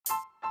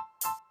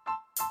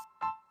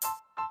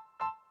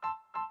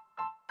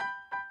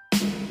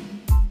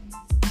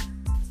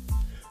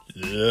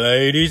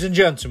Ladies and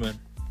gentlemen,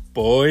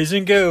 boys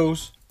and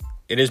girls,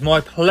 it is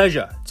my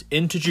pleasure to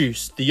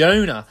introduce the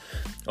owner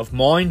of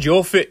Mind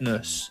Your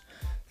Fitness,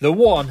 the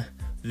one,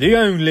 the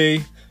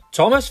only,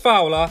 Thomas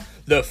Fowler,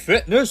 the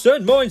Fitness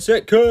and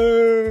Mindset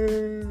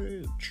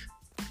Coach.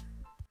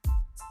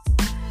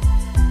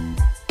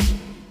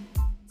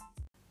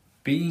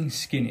 Being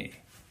skinny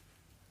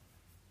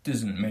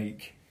doesn't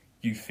make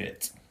you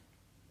fit.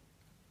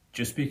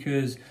 Just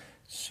because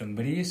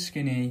somebody is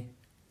skinny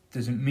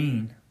doesn't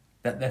mean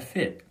that they're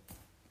fit.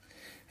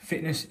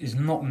 Fitness is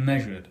not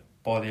measured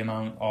by the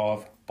amount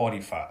of body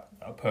fat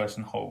that a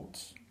person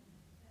holds.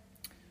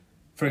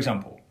 For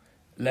example,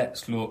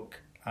 let's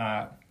look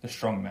at the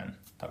strongmen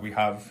that we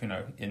have,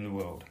 in the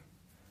world.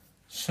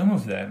 Some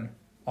of them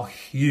are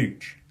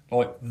huge,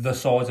 like the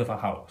size of a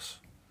house.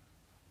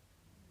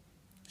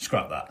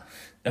 Scrap that.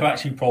 They're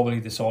actually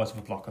probably the size of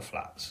a block of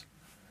flats.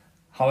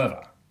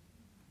 However,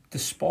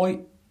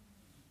 despite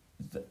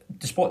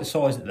the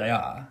size that they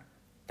are,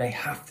 they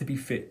have to be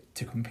fit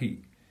to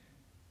compete.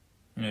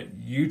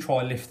 You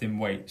try lifting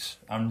weights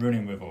and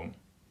running with them,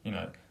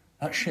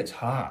 that shit's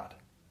hard.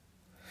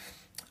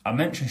 I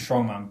mentioned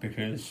strongman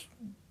because,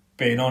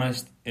 being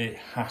honest, it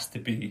has to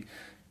be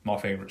my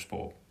favourite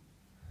sport.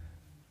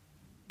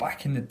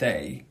 Back in the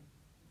day,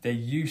 they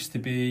used to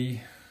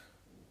be,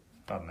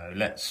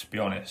 let's be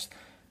honest,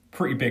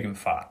 pretty big and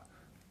fat.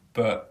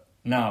 But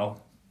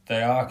now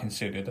they are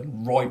considered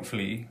and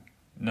rightfully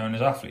known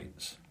as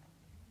athletes.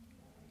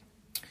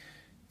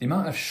 The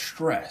amount of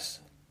stress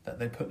that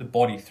they put the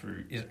body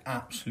through is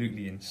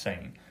absolutely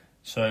insane.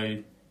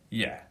 So,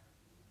 yeah,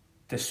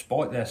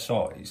 despite their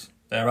size,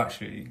 they're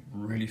actually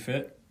really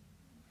fit.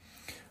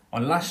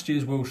 On last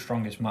year's World's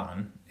Strongest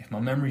Man, if my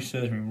memory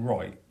serves me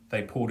right,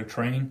 they pulled a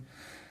train.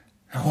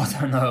 Now, I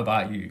don't know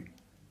about you,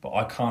 but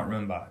I can't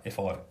remember if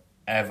I've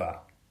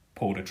ever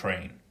pulled a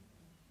train.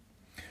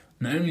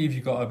 Not only have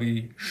you got to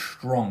be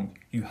strong,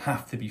 you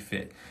have to be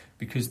fit,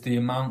 because the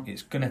amount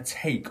it's going to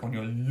take on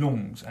your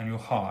lungs and your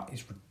heart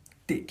is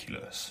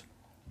ridiculous.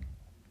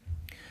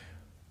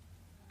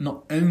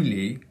 Not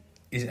only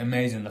is it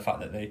amazing the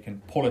fact that they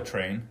can pull a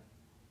train,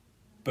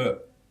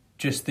 but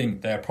just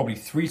think they're probably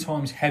 3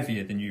 times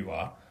heavier than you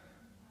are.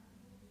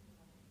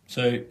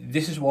 So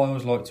this is why I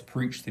always like to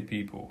preach to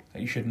people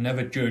that you should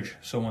never judge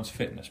someone's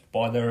fitness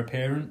by their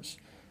appearance.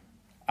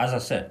 As I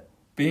said,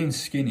 being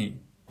skinny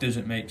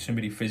doesn't make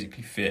somebody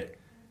physically fit,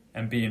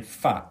 and being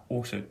fat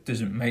also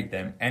doesn't make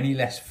them any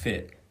less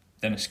fit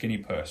than a skinny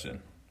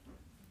person.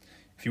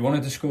 If you want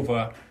to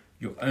discover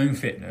your own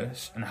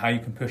fitness and how you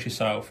can push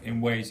yourself in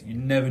ways you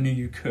never knew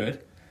you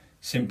could,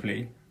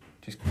 simply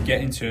just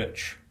get in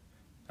touch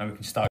and we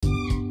can start.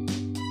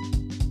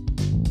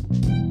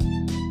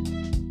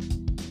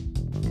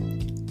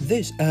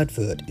 This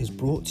advert is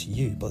brought to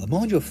you by the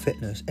Mind Your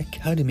Fitness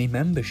Academy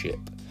membership.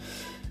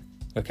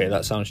 Okay,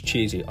 that sounds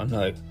cheesy, I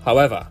know.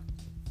 However,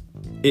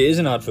 it is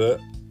an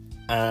advert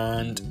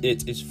and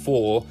it is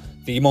for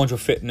the Mind Your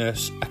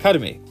Fitness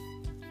Academy.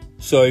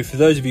 So for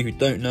those of you who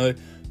don't know,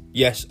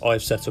 yes,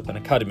 I've set up an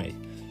academy.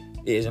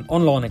 It is an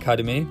online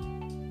academy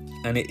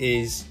and it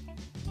is,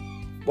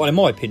 well, in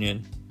my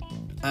opinion,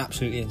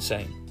 absolutely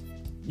insane.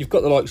 You've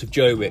got the likes of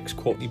Joe Wicks,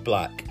 Courtney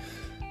Black,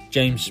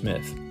 James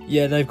Smith.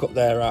 Yeah, they've got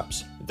their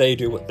apps. They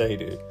do what they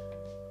do.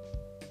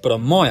 But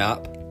on my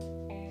app,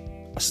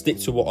 I stick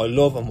to what I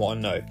love and what I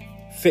know.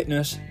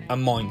 Fitness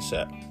and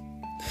mindset.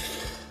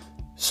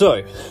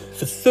 So,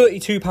 for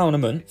 £32 a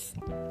month,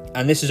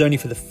 and this is only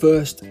for the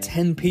first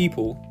 10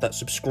 people that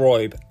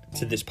subscribe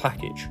to this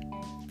package.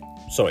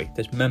 Sorry,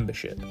 this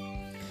membership.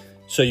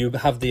 So you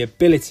have the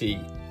ability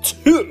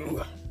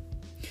to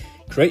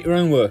create your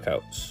own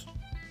workouts.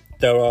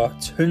 There are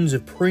tons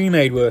of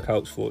pre-made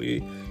workouts for you.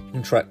 You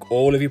can track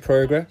all of your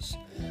progress.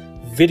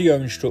 Video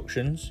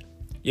instructions.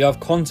 You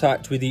have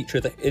contact with each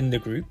other in the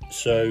group.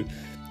 So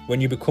when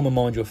you become a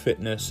Mind Your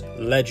Fitness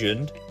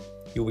legend,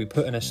 you'll be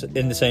put in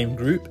the same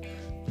group.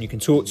 And you can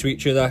talk to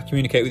each other,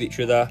 communicate with each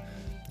other,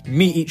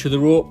 meet each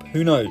other up.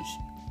 Who knows?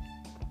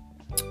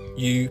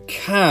 You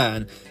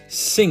can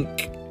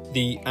sync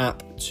the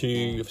app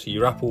to obviously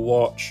your Apple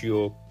Watch,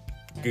 your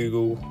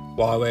Google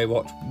Huawei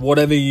Watch,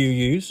 whatever you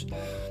use.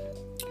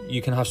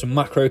 You can have some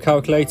macro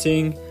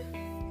calculating.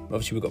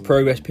 Obviously, we've got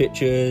progress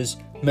pictures,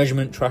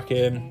 measurement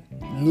tracking,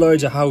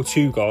 loads of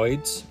how-to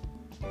guides.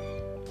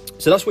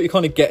 So that's what you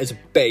kind of get as a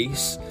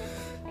base.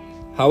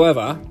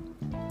 However,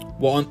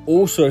 what I'm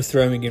also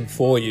throwing in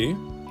for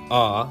you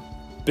are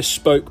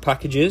bespoke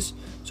packages.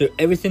 So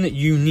everything that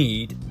you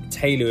need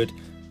tailored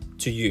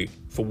to you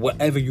for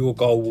whatever your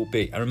goal will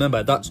be. And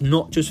remember, that's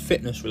not just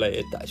fitness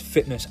related, that is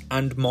fitness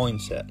and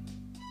mindset.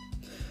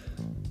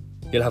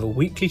 You'll have a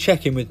weekly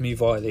check-in with me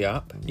via the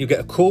app. You'll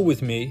get a call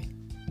with me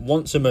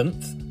once a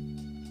month.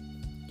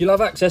 You'll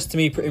have access to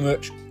me pretty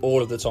much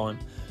all of the time.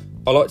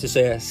 I like to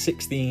say a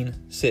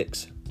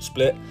 16-6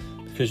 split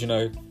because,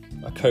 a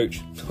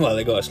coach, well,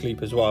 they got to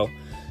sleep as well.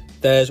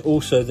 There's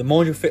also the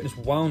Mind Your Fitness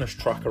Wellness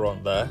Tracker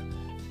on there,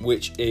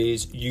 which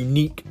is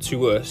unique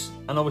to us.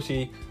 And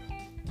obviously,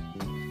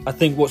 I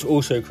think what's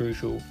also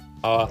crucial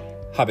are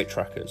habit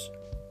trackers.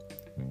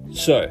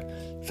 So,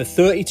 for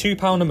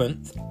 £32 a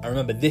month, and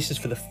remember this is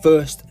for the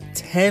first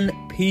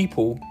 10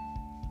 people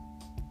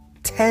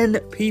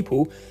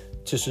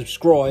to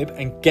subscribe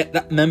and get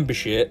that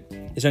membership,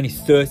 is only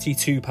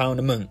 £32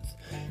 a month.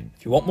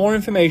 If you want more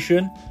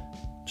information,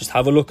 just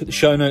have a look at the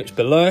show notes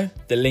below.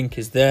 The link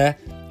is there.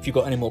 If you've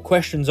got any more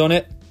questions on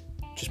it,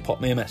 just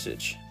pop me a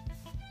message.